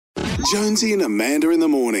Jonesy and Amanda in the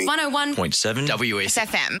morning. 101.7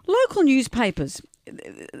 WSFM. Local newspapers,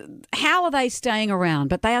 how are they staying around?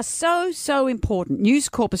 But they are so important. News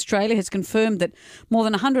Corp Australia has confirmed that more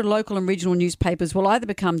than 100 local and regional newspapers will either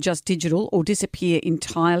become just digital or disappear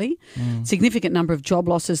entirely. Significant number of job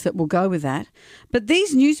losses that will go with that. But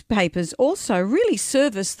these newspapers also really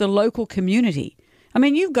service the local community. I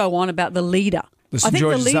mean, you go on about the Leader. The St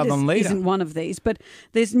George Southern Leader isn't one of these, but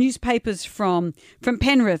there's newspapers from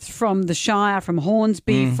Penrith, from the Shire, from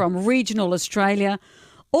Hornsby, from regional Australia,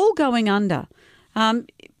 all going under. I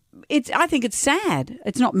think it's sad.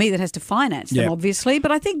 It's not me that has to finance them, obviously,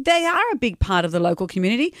 but I think they are a big part of the local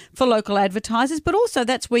community for local advertisers, but also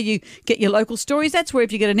that's where you get your local stories. That's where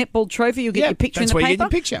if you get a netball trophy, you'll get your picture in the paper. You get your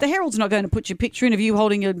picture. The Herald's not going to put your picture in of you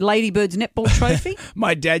holding a Ladybirds netball trophy.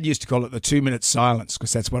 My dad used to call it the 2-minute silence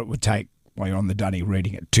because that's what it would take while you're on the dunny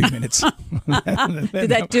reading it. 2 minutes. Did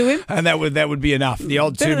that do him? And that would be enough. The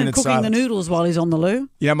old 2 minute silence. Better than cooking the noodles while he's on the loo.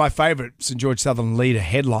 You know, my favourite St George Southern Leader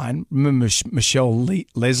headline, remember Michelle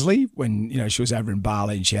Leslie when, she was over in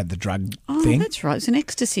Bali and she had the drug thing? Oh, that's right. It's an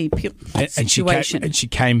ecstasy situation. And she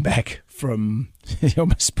came back from, you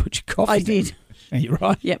almost put your coffee I did. Are you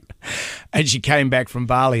right? Yep. And she came back from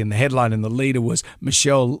Bali and the headline in the Leader was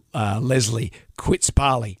Michelle Leslie quits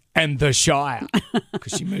Bali and the Shire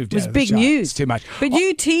because she moved out of the big Shire. news. It's too much. But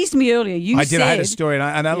you teased me earlier. I did. I had a story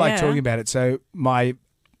and I like talking about it. So my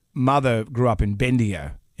mother grew up in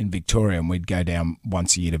Bendigo in Victoria and we'd go down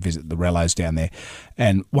once a year to visit the Rellos down there.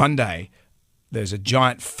 And one day there's a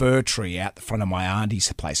giant fir tree out the front of my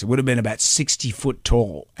auntie's place. It would have been about 60 foot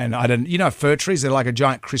tall. And fir trees, they're like a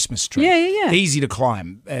giant Christmas tree. Yeah. Easy to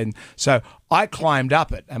climb. And so I climbed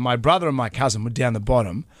up it and my brother and my cousin were down the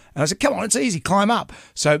bottom. And I said, come on, it's easy, climb up.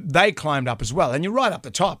 So they climbed up as well. And you're right up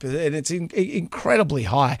the top. And it's incredibly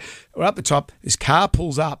high. We're up the top. This car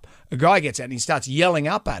pulls up. A guy gets out and he starts yelling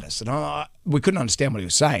up at us. And we couldn't understand what he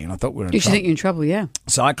was saying. And I thought we were in trouble. You should think you're in trouble, yeah.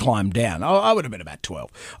 So I climbed down. I would have been about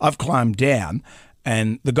 12. I've climbed down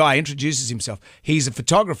and the guy introduces himself. He's a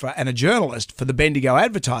photographer and a journalist for the Bendigo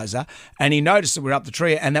Advertiser. And he noticed that we're up the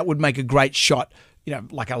tree and that would make a great shot,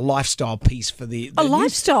 like a lifestyle piece for the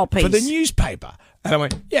lifestyle piece? For the newspaper. And I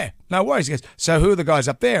went, yeah, no worries. He goes, so who are the guys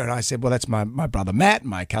up there? And I said, well, that's my brother Matt,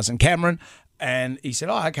 my cousin Cameron. And he said,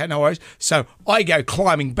 oh, okay, no worries. So I go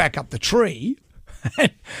climbing back up the tree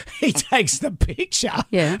and he takes the picture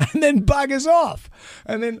and then buggers off.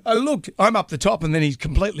 And then I looked, I'm up the top and then he's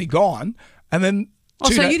completely gone. And then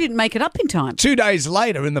so you didn't make it up in time. 2 days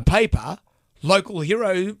later in the paper, local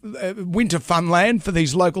hero, winter funland for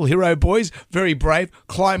these local hero boys, very brave,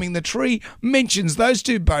 climbing the tree, mentions those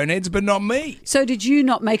two boneheads but not me. So did you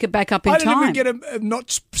not make it back up in time? I didn't even get a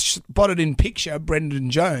not spotted in picture,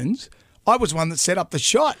 Brendan Jones. I was one that set up the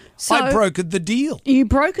shot. So I brokered the deal. You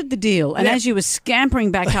brokered the deal, and as you were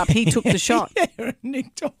scampering back up, he took the shot. Yeah,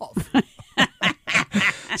 nicked off.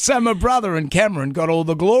 So my brother and Cameron got all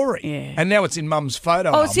the glory. Yeah. And now it's in Mum's photo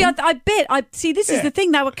album. See, I bet. This is the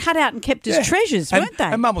thing. They were cut out and kept as treasures, weren't they?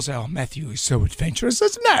 And Mum will say, oh, Matthew is so adventurous. I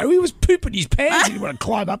said, no, he was pooping his pants. He didn't want to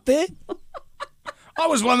climb up there. I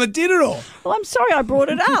was one that did it all. Well, I'm sorry I brought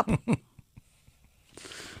it up.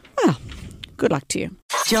 Well, good luck to you.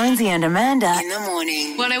 Jonesy and Amanda in the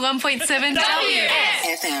morning. 101.7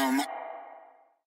 WSFM.